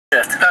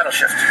Paddle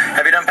shift.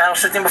 Have you done paddle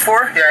shifting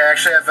before? Yeah, I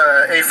actually have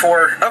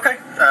A4. Okay.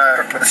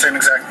 With the same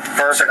exact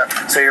setup.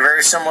 So you're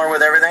very similar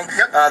with everything?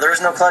 Yep. There is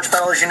no clutch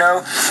pedal, as you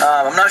know.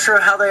 I'm not sure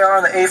how they are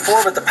on the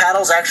A4, but the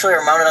paddles actually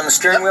are mounted on the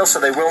steering wheel,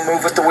 so they will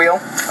move with the wheel.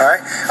 All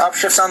right.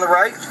 Upshift's on the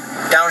right.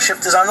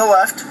 Downshift is on the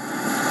left.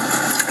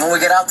 When we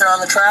get out there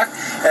on the track,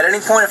 at any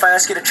point, if I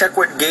ask you to check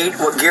what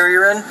gear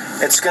you're in,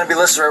 it's going to be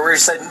listed right where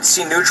you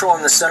see neutral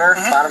in the center,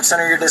 bottom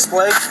center of your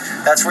display.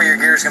 That's where your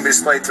gear is going to be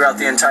displayed throughout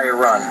the entire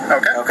run.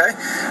 Okay. Okay.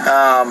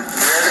 We're going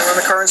to run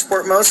the car in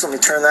sport mode, so let me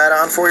turn that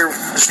on for you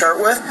to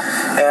start with.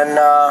 And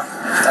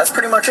that's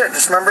pretty much it.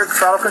 Just remember the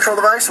throttle control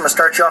device. I'm going to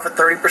start you off at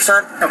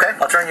 30%. Okay.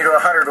 I'll turn you to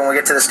 100 when we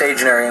get to the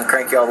staging area and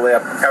crank you all the way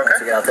up. Okay. Once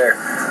we get out there.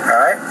 All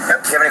right.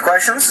 Yep. Do you have any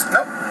questions?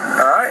 Nope.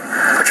 All right.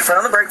 Put your foot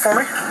on the brake for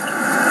me.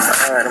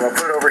 Alright, I'm going to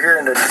put it over here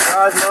into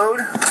drive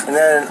mode, and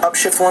then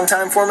upshift one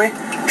time for me.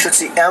 You should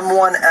see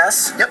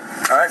M1S. Yep.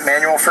 Alright,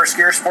 manual first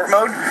gear, sport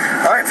mode.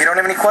 Alright, if you don't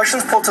have any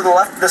questions, pull to the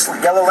left of this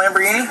yellow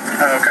Lamborghini.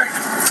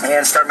 Okay.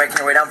 And start making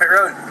your way down pit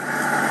road.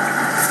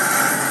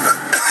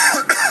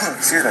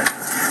 Excuse me.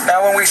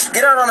 Now, when we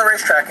get out on the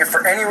racetrack, if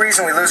for any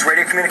reason we lose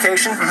radio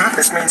communication,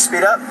 this means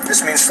speed up,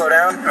 this means slow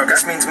down,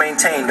 this means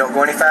maintain. Don't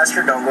go any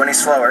faster, don't go any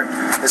slower.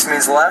 This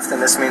means left,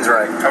 and this means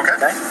right.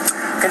 Okay?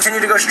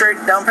 Continue to go straight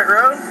down pit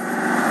road.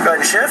 Go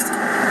ahead and shift.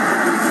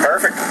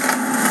 Perfect.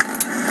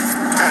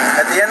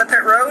 At the end of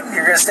pit road,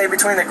 you're going to stay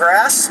between the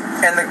grass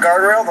and the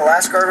guardrail, the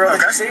last guardrail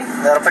that you see.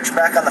 That'll put you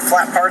back on the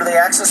flat part of the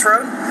access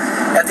road.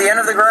 At the end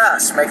of the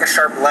grass, make a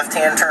sharp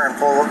left-hand turn.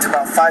 Pull up to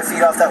about 5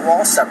 feet off that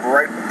wall. Stop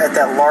right at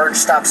that large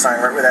stop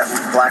sign, right where that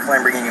black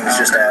Lamborghini was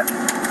just at.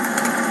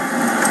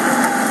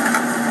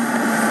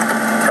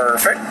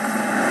 Perfect.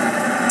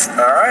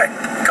 All right.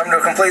 Come to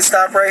a complete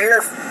stop right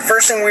here.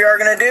 First thing we are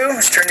going to do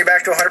is turn you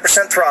back to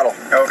 100% throttle.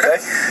 Okay.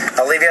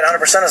 I'll leave you at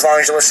 100% as long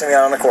as you listen to me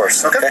out on the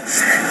course. Okay.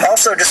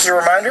 Also, just as a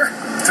reminder,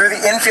 through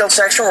the infield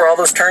section where all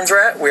those turns are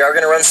at, we are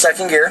going to run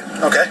second gear.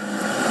 Okay.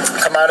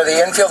 Come out of the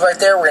infield right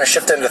there, we're going to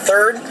shift into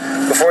third.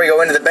 Before we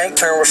go into the bank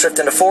turn, we'll shift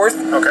into fourth.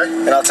 Okay.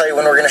 And I'll tell you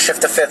when we're going to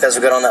shift to fifth as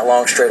we get on that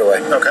long straightaway.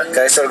 Okay.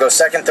 Okay, so it'll go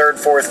second, third,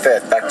 fourth,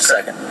 fifth, back to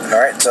second. All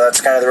right, so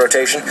that's kind of the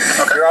rotation.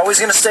 Okay. You're always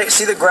going to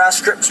see the grass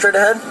strip straight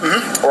ahead?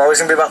 We're always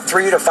going to be about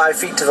 3 to 5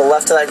 feet to the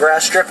left of that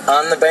grass strip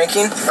on the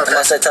banking,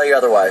 unless I tell you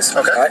otherwise.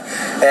 Okay. All right?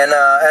 And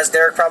as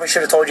Derek probably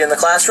should have told you in the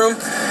classroom,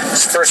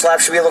 this first lap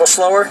should be a little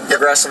slower,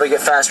 progressively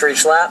get faster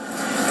each lap.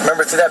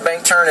 Remember, through that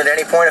bank turn, at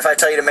any point, if I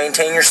tell you to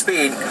maintain your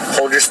speed,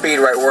 hold your speed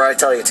right where I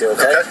tell you to,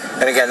 okay?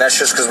 And again, that's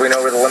just because we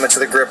know where the limits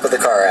of the grip of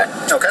the car are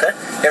at. Okay.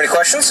 You have any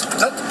questions?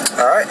 Nope.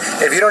 All right.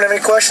 If you don't have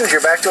any questions,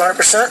 you're back to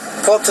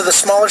 100%. Pull up to the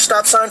smaller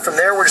stop sign. From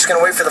there, we're just going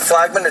to wait for the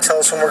flagman to tell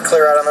us when we're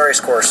clear out on the race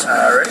course.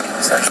 All righty.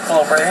 So just pull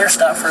up right here.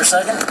 Stop for a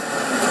second.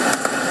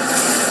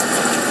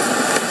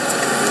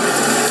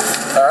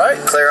 All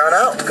right. Clear on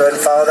out. Go ahead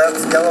and follow that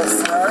yellow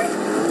Ferrari.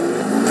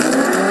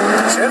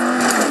 Shift.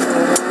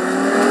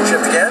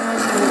 Shift again.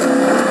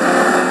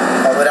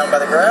 All the way down by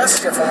the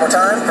grass. Shift one more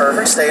time.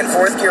 Perfect. Stay in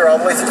fourth gear all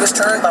the way through this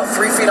turn, about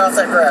 3 feet off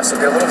that grass. So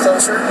get a little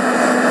closer.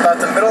 About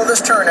the middle of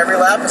this turn, every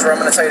lap is where I'm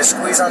going to tell you to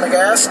squeeze on the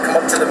gas. Come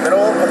up to the middle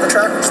of the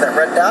track, which is that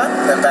red dot,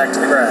 then back to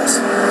the grass.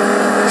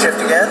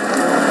 Shift again.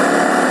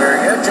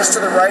 Very good. Just to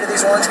the right of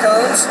these orange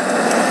cones.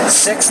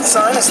 6th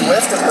sign is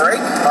lift and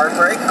brake. Hard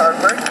brake, hard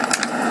brake.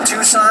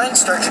 2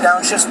 signs start your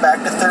downshifts back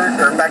to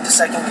back to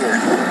second gear.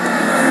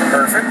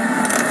 Perfect.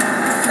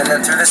 And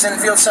then through this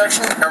infield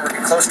section, remember,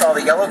 get close to all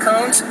the yellow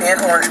cones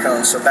and orange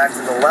cones. So back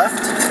to the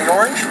left to the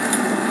orange.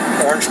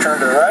 Orange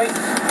turn to the right.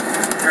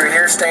 Through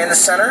here, stay in the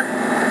center.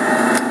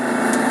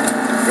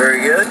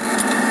 Very good.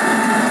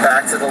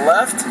 Back to the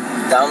left.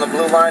 Down the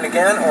blue line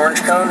again.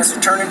 Orange cone is a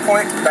turning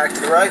point. Back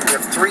to the right. We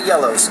have 3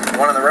 yellows. 1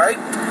 on the right.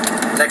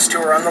 Next 2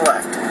 are on the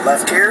left.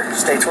 Left here.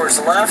 Stay towards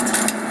the left.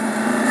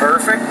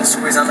 Perfect.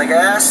 Squeeze on the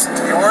gas to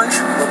the orange.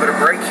 A little bit of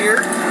brake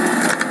here.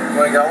 You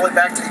want to go all the way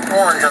back to the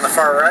orange on the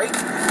far right.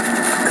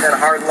 And then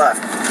hard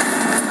left.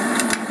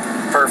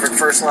 Perfect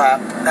first lap.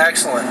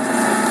 Excellent.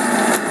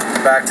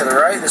 Back to the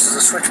right. This is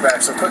a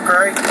switchback. So quick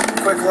right,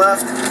 quick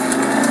left.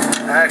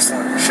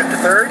 Excellent. Shift to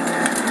third.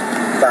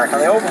 Back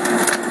on the oval.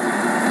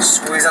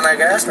 Squeeze on that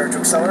gas. Start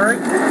to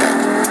accelerate.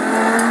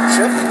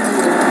 Shift.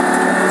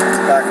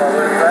 Back all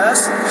the way to the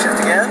grass. Shift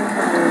again.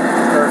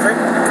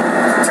 Perfect.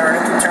 Keep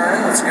turning, keep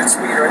turning. That's good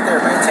speed right there.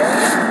 Maintain.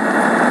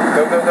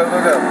 Go, go, go, go,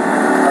 go.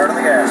 Hard on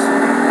the gas.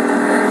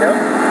 There you go.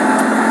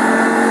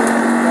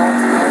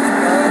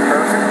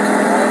 Perfect.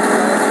 Keep going, keep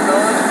going, keep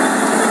going.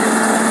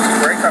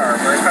 Brake hard,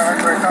 brake hard,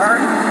 brake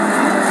hard.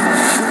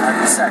 Back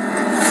to second.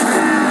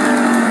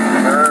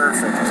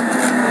 Perfect.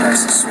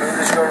 Nice and smooth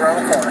as you go around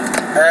the corner.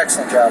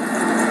 Excellent job.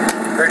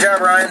 Great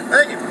job, Ryan.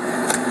 Thank you.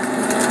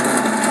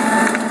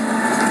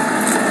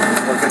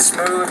 Looking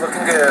smooth,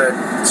 looking good.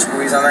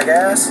 Squeeze on that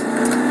gas.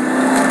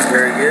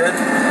 Very good.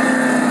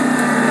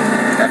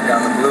 Back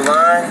down the blue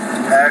line.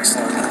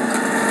 Excellent.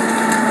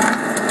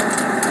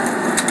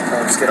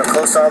 So just get up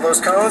close to all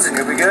those cones and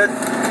you'll be good.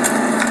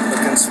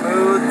 Looking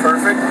smooth,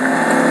 perfect. A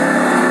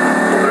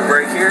little bit of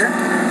brake here.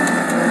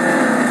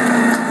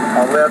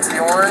 All the way out to the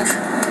orange.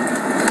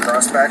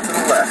 Cross back to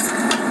the left.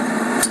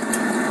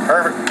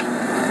 Perfect.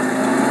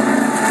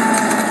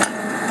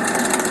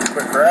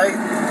 Quick right.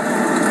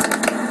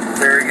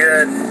 Very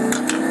good.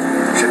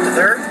 Shift to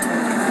third.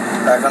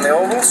 Back on the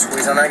oval.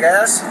 Squeeze on that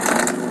gas.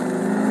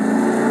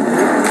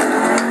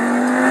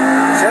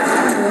 Shift.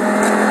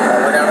 All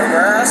the way down to the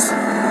grass.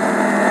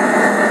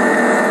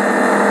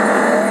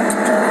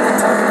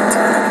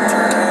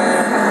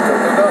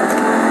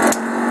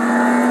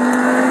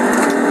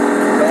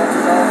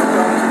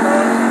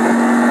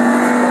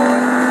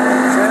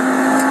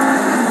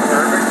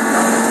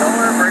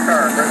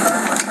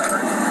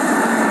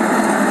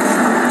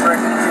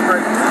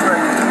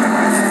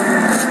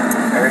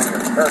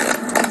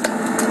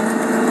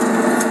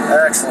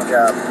 Excellent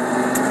job.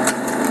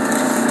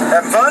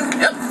 Having fun?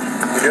 Yep.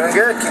 You're doing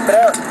good. Keep it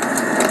up.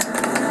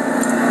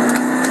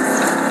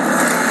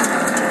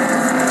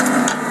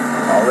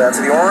 All the way out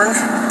to the orange.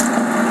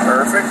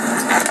 Perfect.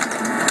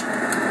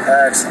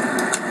 Excellent.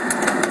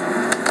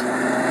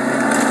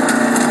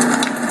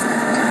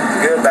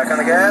 Good. Back on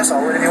the gas.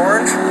 All the way to the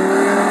orange. A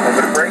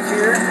little bit of brake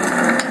here.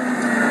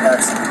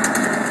 Excellent.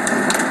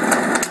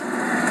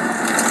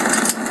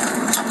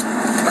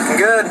 Looking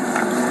good.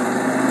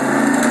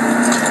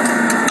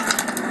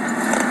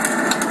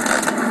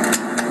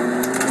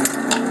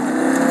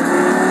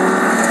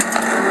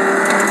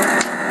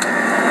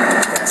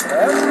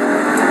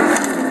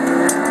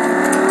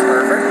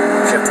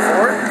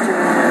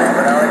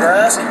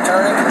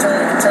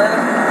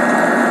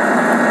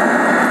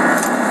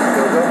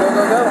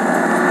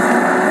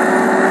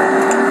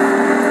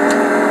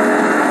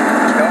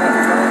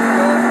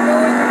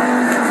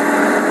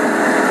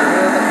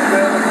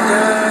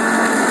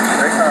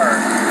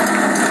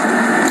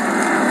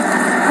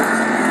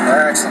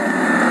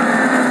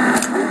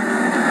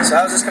 So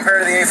how's this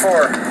compared to the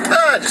A4?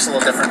 Just a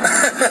little different.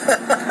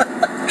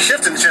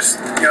 Shifting's just,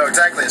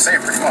 exactly the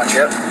same pretty much.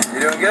 Yep,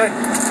 you're doing good.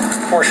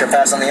 Porsche,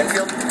 pass on the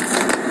infield.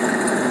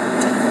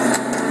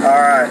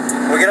 Alright,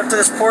 we'll get up to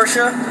this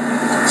Porsche,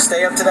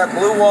 stay up to that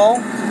blue wall.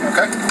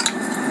 Okay.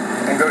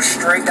 And go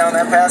straight down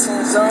that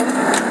passing zone.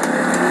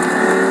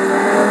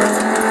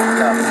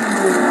 Copy.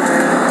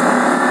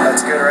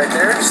 That's good right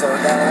there. Slow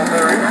it down a little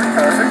bit right here.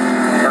 Perfect.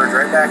 Merge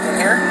right back in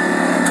here.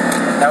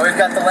 Now we've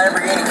got the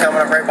Lamborghini coming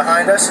up right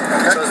behind us.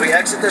 Okay. So as we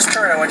exit this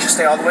turn, I want you to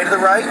stay all the way to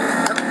the right.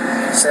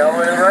 Stay all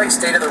the way to the right.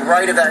 Stay to the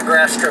right of that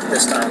grass strip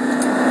this time.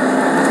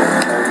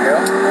 There you go.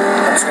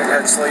 I'm just going to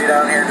go ahead and slow you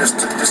down here just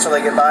so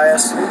they get by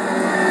us.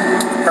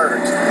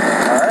 Perfect.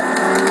 Alright.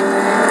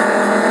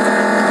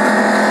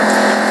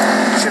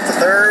 Shift to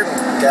third,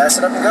 gas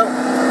it up and go.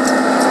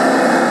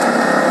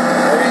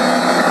 Ready?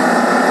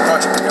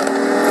 Punch it, go.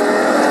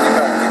 Keep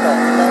going, keep going,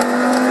 keep going,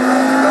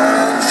 keep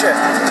going.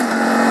 Shift.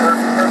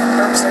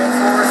 Perfect, staying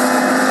forward.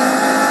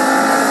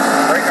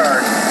 Brake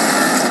hard.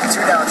 2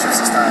 downshifts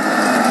this time.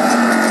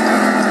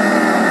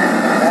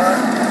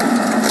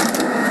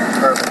 1.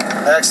 Perfect.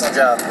 Excellent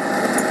job.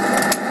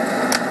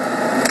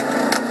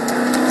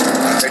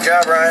 Good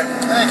job, Ryan.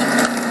 Thank you.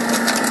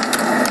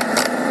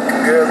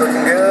 Good,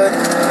 looking good.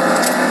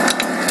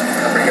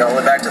 Remember to go all the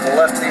way back to the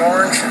left of the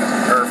orange.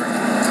 Perfect.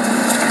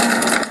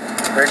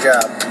 Great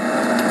job.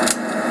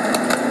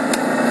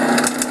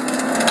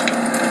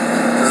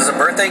 This is a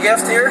birthday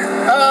gift here?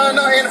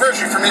 No,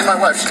 anniversary for me and my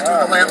wife. She's doing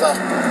a Lambo.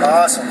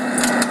 Awesome.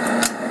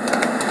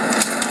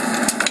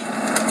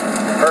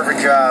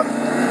 Perfect job.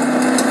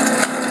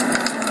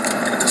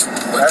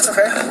 That's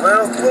okay. A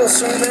little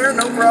soon there,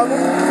 no problem.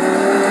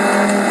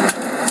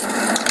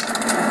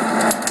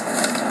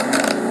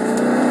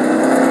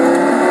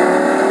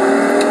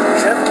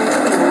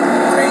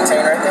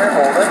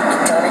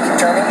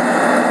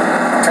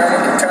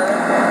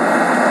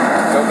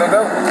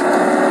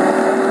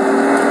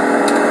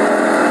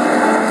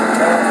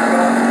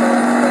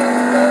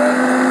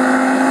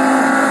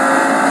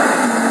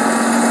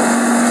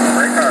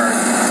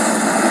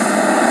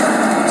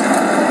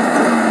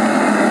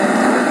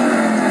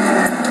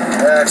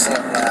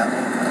 Excellent lap.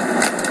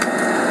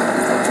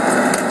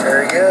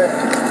 Very good.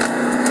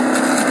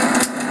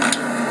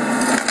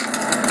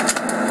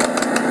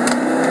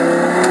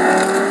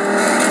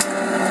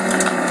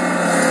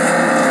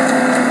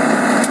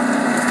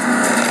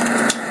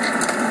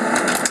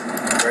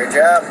 Great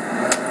job.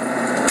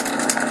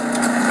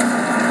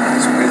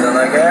 Squeeze on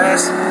that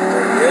gas.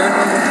 Very good.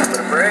 Put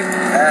a brake.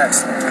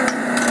 Excellent.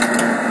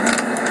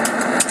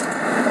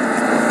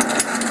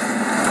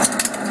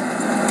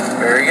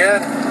 Very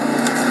good.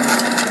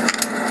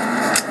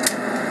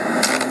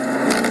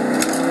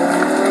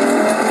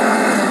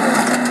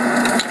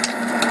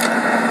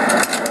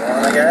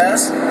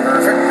 Gas,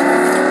 perfect.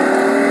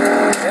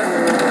 Good.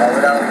 All the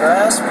way down to the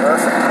grass,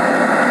 perfect.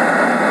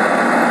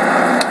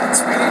 Good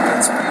speed,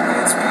 good speed,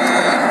 good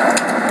speed.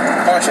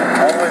 Punch it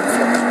all the way to the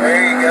floor. There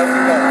you go.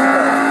 Keep going, keep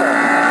going, keep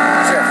going.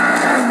 Shift.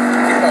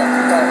 Keep going,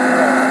 keep going, keep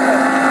going, keep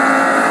going.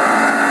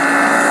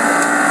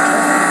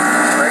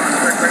 Brake,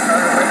 brake, brake,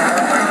 brake, brake,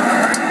 brake, brake.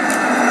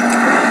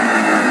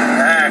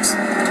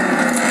 Excellent.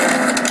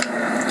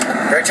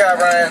 Great job,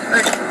 Ryan.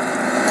 Thank you.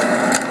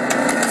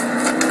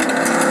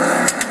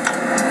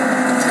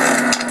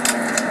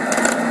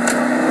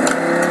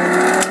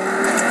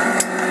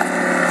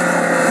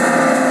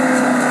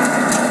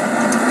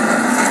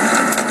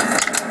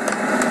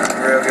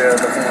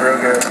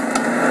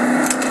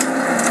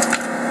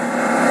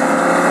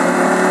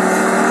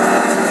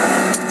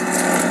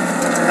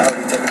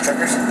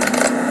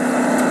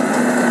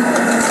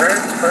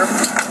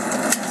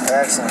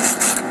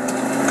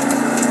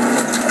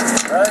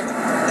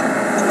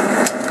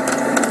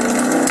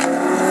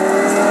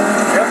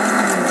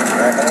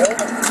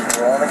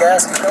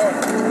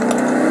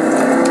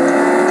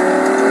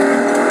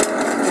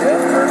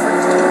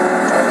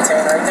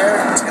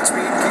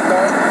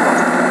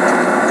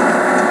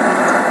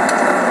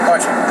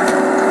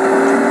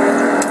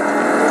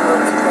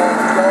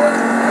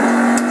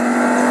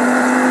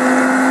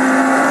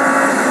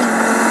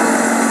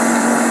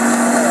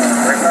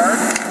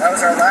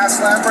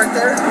 right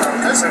there.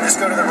 Okay. So just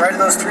go to the right of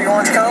those 3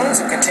 orange cones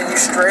and continue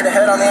straight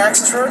ahead on the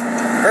access road.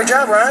 Great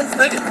job, Ryan.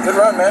 Thank you. Good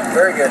run, man.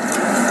 Very good.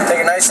 Take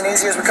it nice and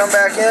easy as we come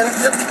back in.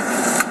 Yep.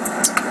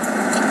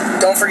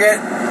 Don't forget,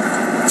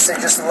 stay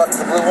just to the left of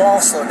the blue wall.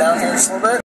 Slow down here just a little bit.